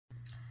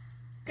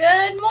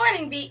Good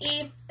morning,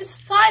 BE. It's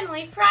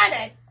finally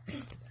Friday.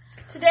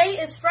 Today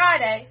is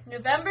Friday,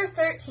 November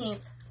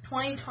 13th,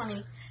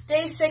 2020,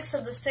 day 6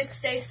 of the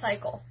 6-day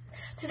cycle.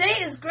 Today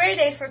is grade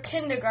A for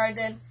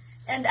kindergarten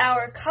and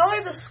our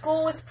Color the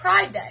School with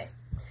Pride Day.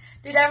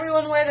 Did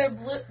everyone wear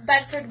their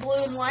Bedford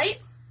blue and white?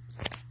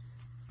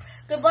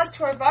 Good luck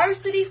to our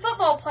varsity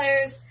football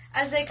players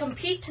as they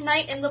compete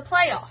tonight in the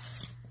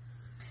playoffs.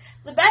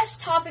 The best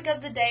topic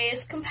of the day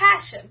is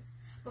compassion.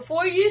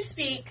 Before you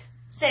speak,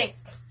 think.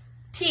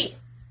 T.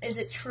 Is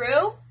it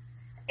true?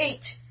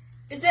 H.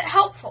 Is it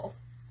helpful?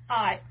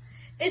 I.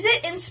 Is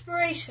it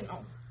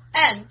inspirational?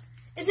 N.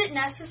 Is it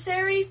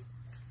necessary?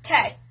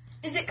 K.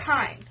 Is it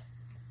kind?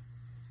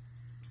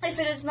 If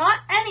it is not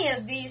any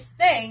of these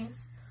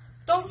things,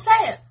 don't say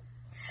it.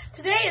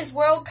 Today is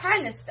World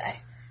Kindness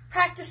Day.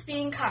 Practice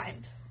being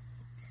kind.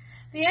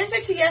 The answer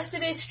to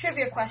yesterday's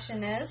trivia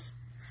question is,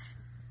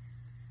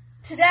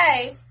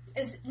 today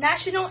is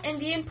National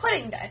Indian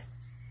Pudding Day.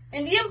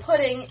 Indian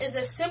pudding is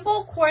a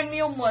simple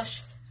cornmeal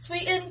mush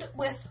sweetened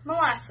with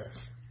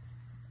molasses.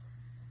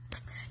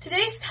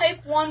 Today's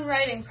Type 1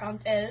 writing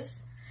prompt is,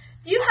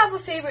 do you have a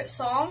favorite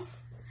song?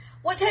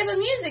 What type of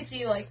music do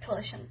you like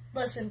to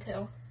listen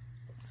to?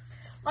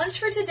 Lunch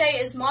for today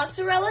is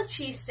mozzarella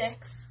cheese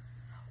sticks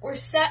or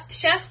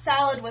chef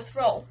salad with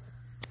roll.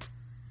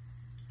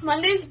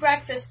 Monday's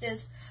breakfast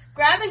is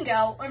grab and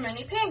go or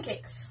mini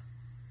pancakes.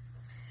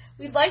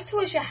 We'd like to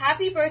wish a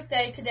happy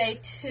birthday today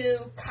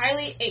to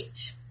Kylie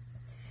H.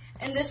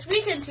 And this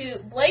weekend to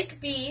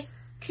Blake B.,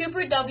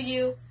 Cooper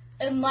W.,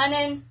 and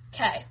Lennon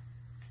K.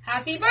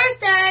 Happy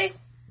birthday!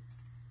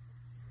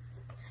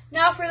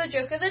 Now for the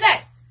joke of the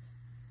day.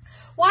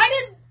 Why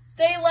did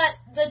they let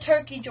the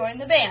turkey join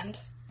the band?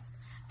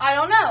 I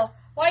don't know.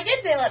 Why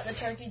did they let the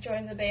turkey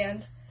join the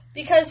band?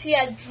 Because he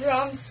had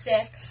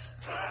drumsticks.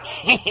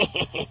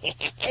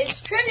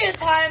 It's trivia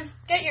time.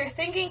 Get your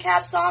thinking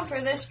caps on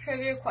for this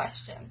trivia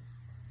question.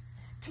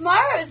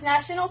 Tomorrow is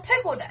National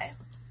Pickle Day.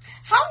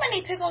 How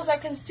many pickles are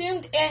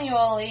consumed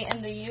annually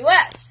in the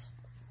U.S.?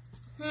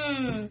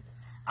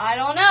 I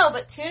don't know,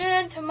 but tune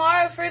in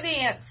tomorrow for the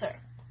answer.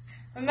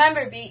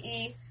 Remember,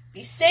 BE,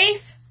 be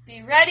safe,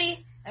 be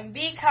ready, and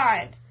be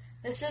kind.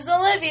 This is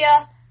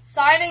Olivia,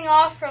 signing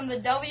off from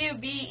the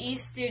WBE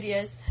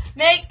studios.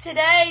 Make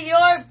today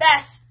your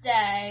best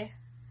day.